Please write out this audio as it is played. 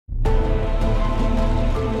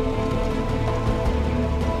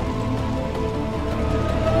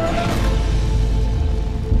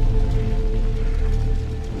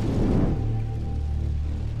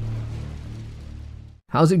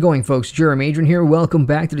How's it going, folks? Adrian here. Welcome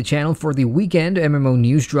back to the channel for the weekend MMO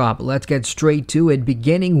news drop. Let's get straight to it,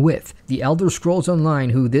 beginning with The Elder Scrolls Online,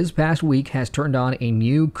 who this past week has turned on a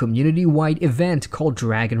new community-wide event called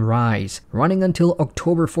Dragon Rise. Running until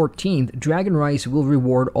October 14th, Dragon Rise will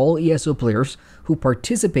reward all ESO players who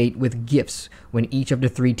participate with gifts when each of the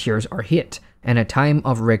 3 tiers are hit. And at time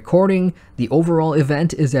of recording, the overall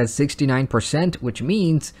event is at 69%, which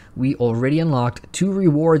means we already unlocked 2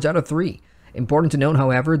 rewards out of 3. Important to note,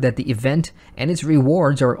 however, that the event and its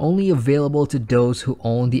rewards are only available to those who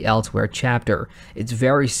own the Elsewhere chapter. It's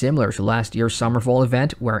very similar to last year's Summerfall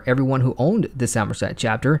event, where everyone who owned the Somerset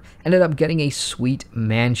chapter ended up getting a sweet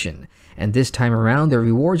mansion. And this time around, the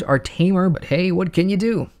rewards are tamer, but hey, what can you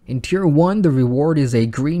do? In Tier 1, the reward is a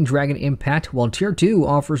Green Dragon Impact, while Tier 2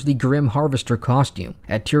 offers the Grim Harvester costume.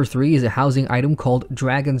 At Tier 3 is a housing item called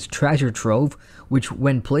Dragon's Treasure Trove, which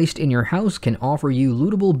when placed in your house can offer you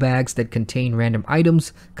lootable bags that contain random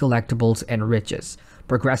items, collectibles, and riches.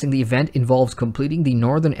 Progressing the event involves completing the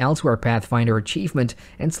Northern Elsewhere Pathfinder achievement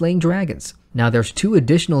and slaying dragons. Now there's 2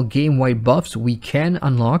 additional game-wide buffs we can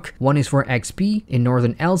unlock. One is for XP in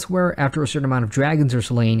Northern Elsewhere after a certain amount of dragons are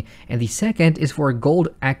slain, and the second is for a gold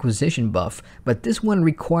acquisition buff, but this one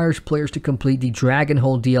requires players to complete the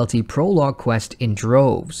Dragonhold DLC prologue quest in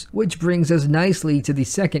droves. Which brings us nicely to the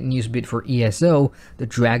second news bit for ESO, the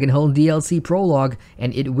Dragonhold DLC prologue,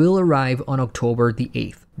 and it will arrive on October the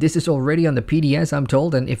 8th. This is already on the PDS, I'm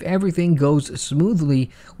told, and if everything goes smoothly,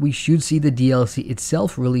 we should see the DLC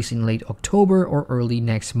itself release in late October or early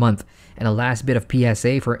next month. And a last bit of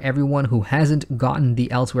PSA for everyone who hasn't gotten the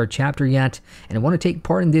Elsewhere chapter yet and want to take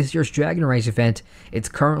part in this year's Dragon Rise event, it's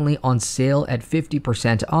currently on sale at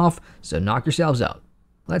 50% off, so knock yourselves out.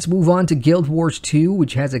 Let's move on to Guild Wars 2,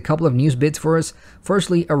 which has a couple of news bits for us.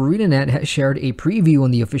 Firstly, ArenaNet has shared a preview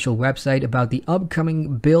on the official website about the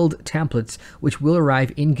upcoming build templates, which will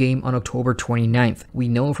arrive in-game on October 29th. We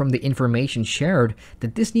know from the information shared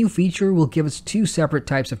that this new feature will give us 2 separate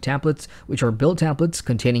types of templates, which are build templates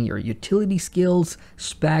containing your utility skills,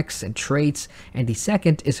 specs, and traits, and the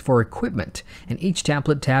second is for equipment. And each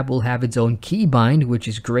template tab will have its own keybind, which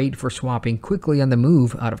is great for swapping quickly on the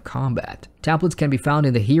move out of combat. Templates can be found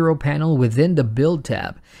in the hero panel within the build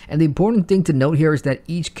tab. And the important thing to note here is that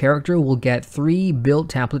each character will get 3 build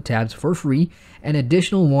template tabs for free, and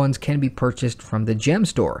additional ones can be purchased from the gem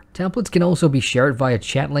store. Templates can also be shared via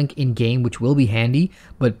chat link in-game, which will be handy,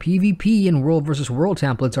 but PvP and World vs. World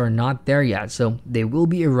templates are not there yet, so they will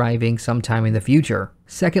be arriving sometime in the future.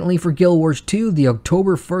 Secondly, for Guild Wars 2, the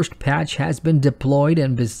October 1st patch has been deployed,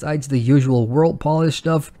 and besides the usual world polish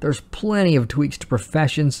stuff, there's plenty of tweaks to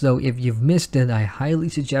professions, so if you've missed it, I highly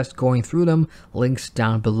suggest going through them, links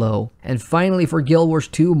down below. And finally, for Guild Wars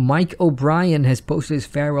 2, Mike O'Brien has posted his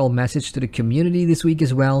farewell message to the community this week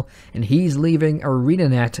as well, and he's leaving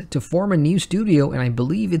ArenaNet to form a new studio, and I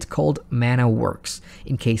believe it's called Mana Works,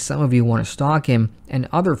 in case some of you want to stalk him and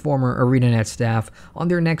other former ArenaNet staff on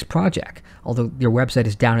their next project, although their website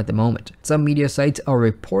is down at the moment. Some media sites are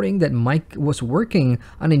reporting that Mike was working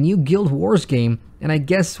on a new Guild Wars game, and I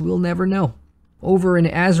guess we'll never know. Over in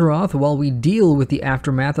Azeroth, while we deal with the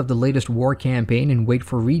aftermath of the latest war campaign and wait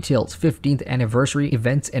for Retail's 15th anniversary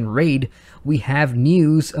events and raid, we have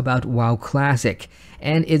news about WoW Classic,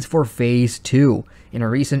 and it's for Phase 2. In a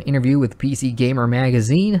recent interview with PC Gamer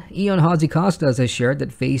magazine, Ion Hatzikostas has shared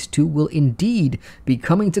that Phase 2 will indeed be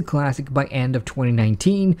coming to Classic by end of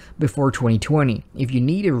 2019, before 2020. If you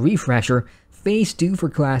need a refresher, Phase 2 for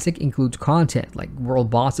Classic includes content like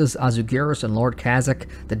world bosses Azugiris and Lord Kazakh,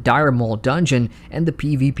 the Dire Maul dungeon, and the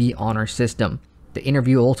PvP honor system. The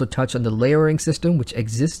interview also touched on the layering system which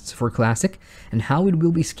exists for Classic and how it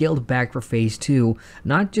will be scaled back for Phase 2,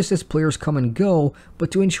 not just as players come and go,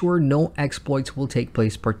 but to ensure no exploits will take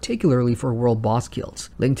place, particularly for world boss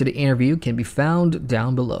kills. Link to the interview can be found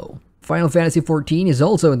down below. Final Fantasy XIV is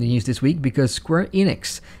also in the news this week because Square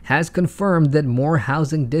Enix has confirmed that more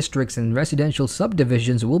housing districts and residential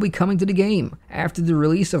subdivisions will be coming to the game. After the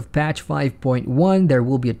release of patch 5.1, there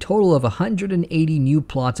will be a total of 180 new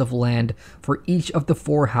plots of land for each of the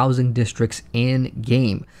 4 housing districts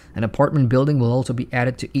in-game. An apartment building will also be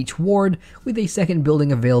added to each ward, with a second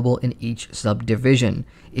building available in each subdivision.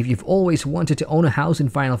 If you've always wanted to own a house in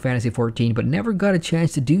Final Fantasy XIV but never got a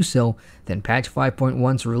chance to do so, then patch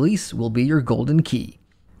 5.1's release will be your golden key.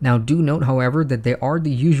 Now do note, however, that there are the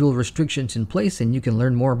usual restrictions in place, and you can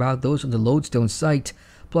learn more about those on the Lodestone site,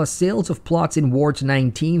 Plus, sales of plots in wards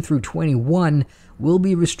 19 through 21 will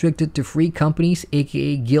be restricted to free companies,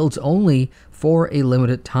 aka guilds only, for a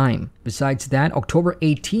limited time. Besides that, October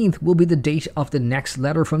 18th will be the date of the next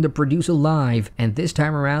letter from the producer live, and this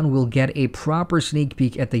time around we'll get a proper sneak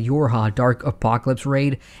peek at the Yorha Dark Apocalypse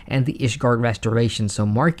raid and the Ishgard restoration, so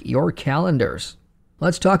mark your calendars.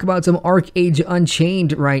 Let's talk about some ArcheAge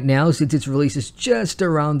Unchained right now, since its release is just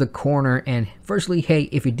around the corner. And firstly, hey,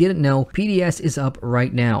 if you didn't know, PDS is up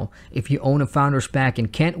right now. If you own a Founders Pack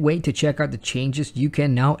and can't wait to check out the changes, you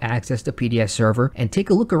can now access the PDS server and take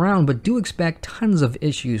a look around, but do expect tons of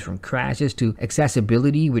issues, from crashes to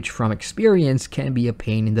accessibility, which from experience can be a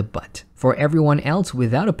pain in the butt. For everyone else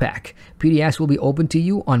without a pack, PDS will be open to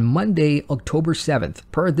you on Monday, October 7th.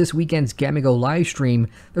 Per this weekend's Gamigo livestream,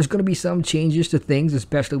 there's going to be some changes to things,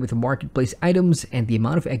 especially with the marketplace items and the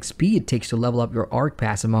amount of XP it takes to level up your Arc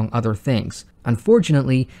Pass, among other things.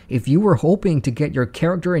 Unfortunately, if you were hoping to get your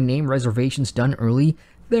character and name reservations done early,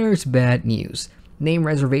 there's bad news. Name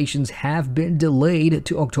reservations have been delayed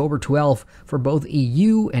to October 12th for both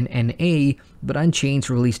EU and NA, but Unchained's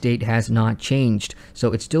release date has not changed,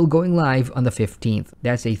 so it's still going live on the 15th.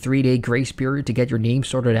 That's a 3-day grace period to get your name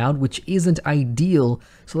sorted out, which isn't ideal,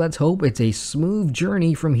 so let's hope it's a smooth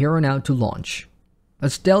journey from here on out to launch.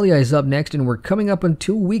 Astellia is up next, and we're coming up on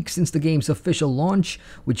 2 weeks since the game's official launch,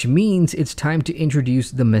 which means it's time to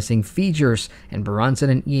introduce the missing features, and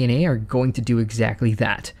Bronson and ENA are going to do exactly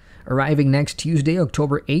that. Arriving next Tuesday,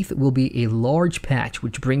 October 8th, will be a large patch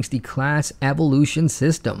which brings the class evolution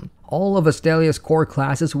system. All of Astellia's core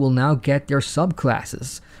classes will now get their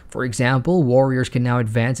subclasses. For example, warriors can now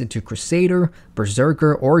advance into Crusader,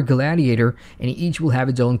 Berserker, or Gladiator, and each will have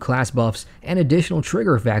its own class buffs and additional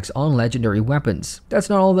trigger effects on legendary weapons. That's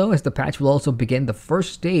not all though, as the patch will also begin the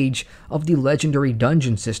first stage of the legendary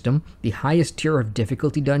dungeon system, the highest tier of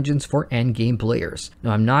difficulty dungeons for endgame players.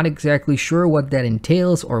 Now, I'm not exactly sure what that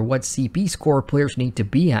entails or what CP score players need to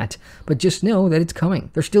be at, but just know that it's coming.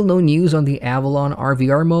 There's still no news on the Avalon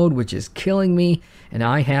RVR mode, which is killing me, and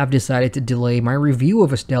I have decided to delay my review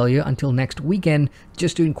of Astellia until next weekend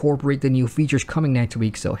just to incorporate the new features coming next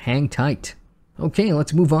week, so hang tight. Okay,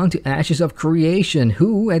 let's move on to Ashes of Creation,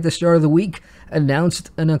 who at the start of the week announced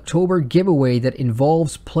an October giveaway that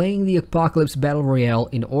involves playing the Apocalypse Battle Royale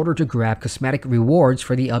in order to grab cosmetic rewards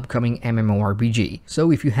for the upcoming MMORPG.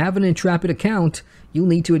 So if you have an Intrepid account, you'll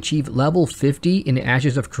need to achieve level 50 in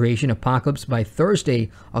Ashes of Creation Apocalypse by Thursday,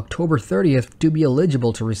 October 30th to be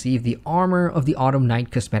eligible to receive the Armor of the Autumn Night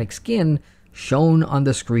cosmetic skin shown on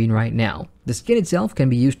the screen right now. The skin itself can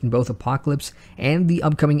be used in both Apocalypse and the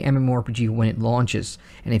upcoming MMORPG when it launches,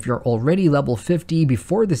 and if you're already level 50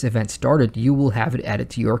 before this event started, you will have it added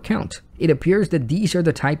to your account. It appears that these are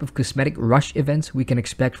the type of cosmetic rush events we can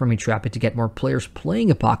expect from Intrepid to get more players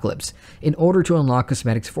playing Apocalypse in order to unlock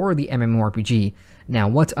cosmetics for the MMORPG. Now,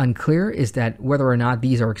 what's unclear is that whether or not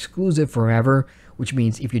these are exclusive forever, which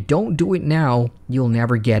means if you don't do it now, you'll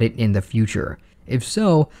never get it in the future. If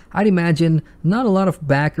so, I'd imagine not a lot of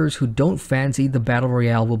backers who don't fancy the Battle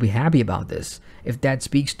Royale will be happy about this. If that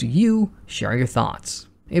speaks to you, share your thoughts.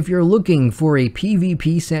 If you're looking for a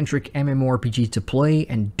PvP-centric MMORPG to play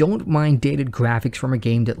and don't mind dated graphics from a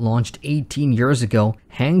game that launched 18 years ago,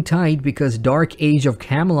 hang tight because Dark Age of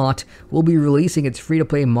Camelot will be releasing its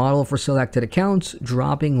free-to-play model for selected accounts,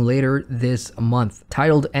 dropping later this month.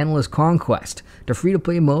 Titled Endless Conquest, the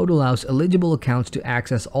free-to-play mode allows eligible accounts to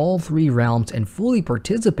access all 3 realms and fully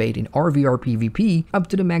participate in RVR PvP up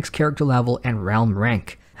to the max character level and realm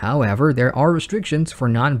rank. However, there are restrictions for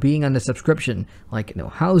not being on the subscription, like no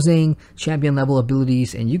housing, champion level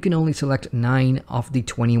abilities, and you can only select 9 of the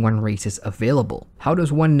 21 races available. How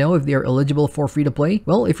does one know if they are eligible for free-to-play?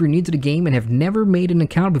 Well, if you're new to the game and have never made an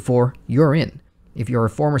account before, you're in. If you're a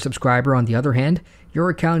former subscriber, on the other hand, your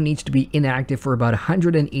account needs to be inactive for about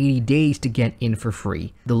 180 days to get in for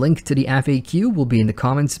free. The link to the FAQ will be in the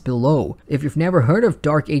comments below. If you've never heard of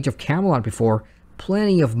Dark Age of Camelot before,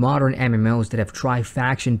 plenty of modern MMOs that have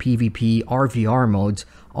tri-faction PvP RVR modes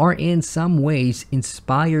are in some ways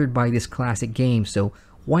inspired by this classic game, so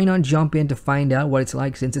why not jump in to find out what it's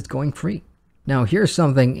like since it's going free? Now here's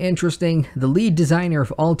something interesting. The lead designer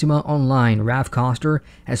of Ultima Online, Ralph Koster,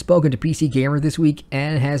 has spoken to PC Gamer this week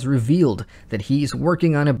and has revealed that he's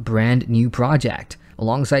working on a brand new project.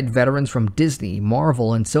 Alongside veterans from Disney,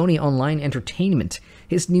 Marvel, and Sony Online Entertainment,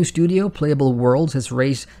 his new studio, Playable Worlds, has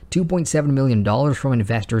raised $2.7 million from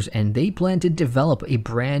investors, and they plan to develop a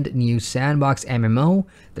brand new sandbox MMO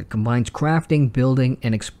that combines crafting, building,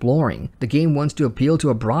 and exploring. The game wants to appeal to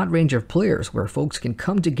a broad range of players, where folks can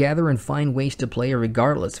come together and find ways to play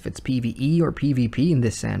regardless if it's PvE or PvP in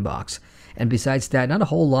this sandbox. And besides that, not a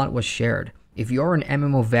whole lot was shared. If you're an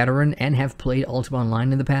MMO veteran and have played Ultima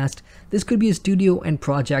Online in the past, this could be a studio and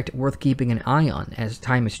project worth keeping an eye on, as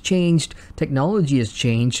time has changed, technology has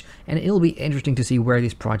changed, and it'll be interesting to see where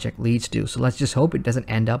this project leads to, so let's just hope it doesn't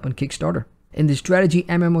end up on Kickstarter. In the strategy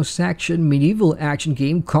MMO section, medieval action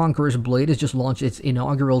game Conqueror's Blade has just launched its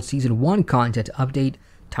inaugural Season 1 content update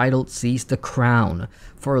titled Seize the Crown.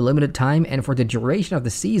 For a limited time and for the duration of the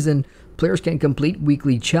season, players can complete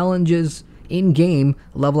weekly challenges in-game,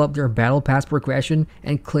 level up their battle pass progression,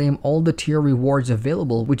 and claim all the tier rewards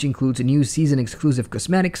available, which includes new season exclusive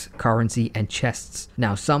cosmetics, currency, and chests.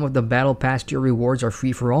 Now, some of the battle pass tier rewards are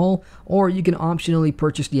free for all, or you can optionally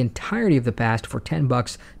purchase the entirety of the pass for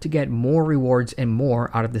 $10 to get more rewards and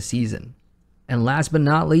more out of the season. And last but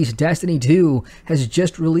not least, Destiny 2 has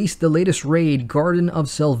just released the latest raid, Garden of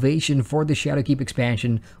Salvation, for the Shadowkeep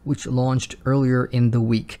expansion, which launched earlier in the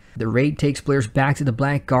week. The raid takes players back to the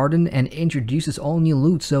Black Garden and introduces all new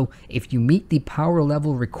loot, so if you meet the power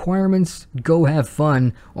level requirements, go have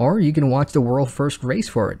fun, or you can watch the world first race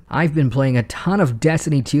for it. I've been playing a ton of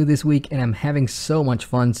Destiny 2 this week, and I'm having so much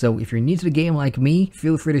fun, so if you're new to the game like me,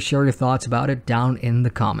 feel free to share your thoughts about it down in the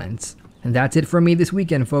comments. And that's it from me this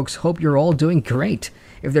weekend, folks. Hope you're all doing great.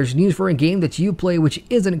 If there's news for a game that you play which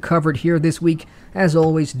isn't covered here this week, as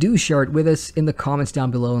always, do share it with us in the comments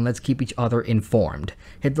down below and let's keep each other informed.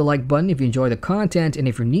 Hit the like button if you enjoy the content, and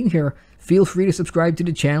if you're new here, feel free to subscribe to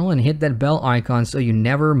the channel and hit that bell icon so you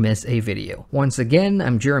never miss a video. Once again,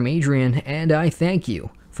 I'm Adrian, and I thank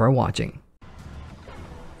you for watching.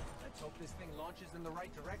 Let's hope this thing launches in the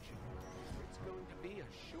right direction. It's going to be a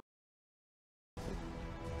short...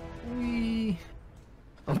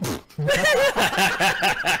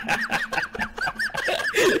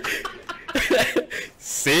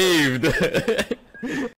 Saved.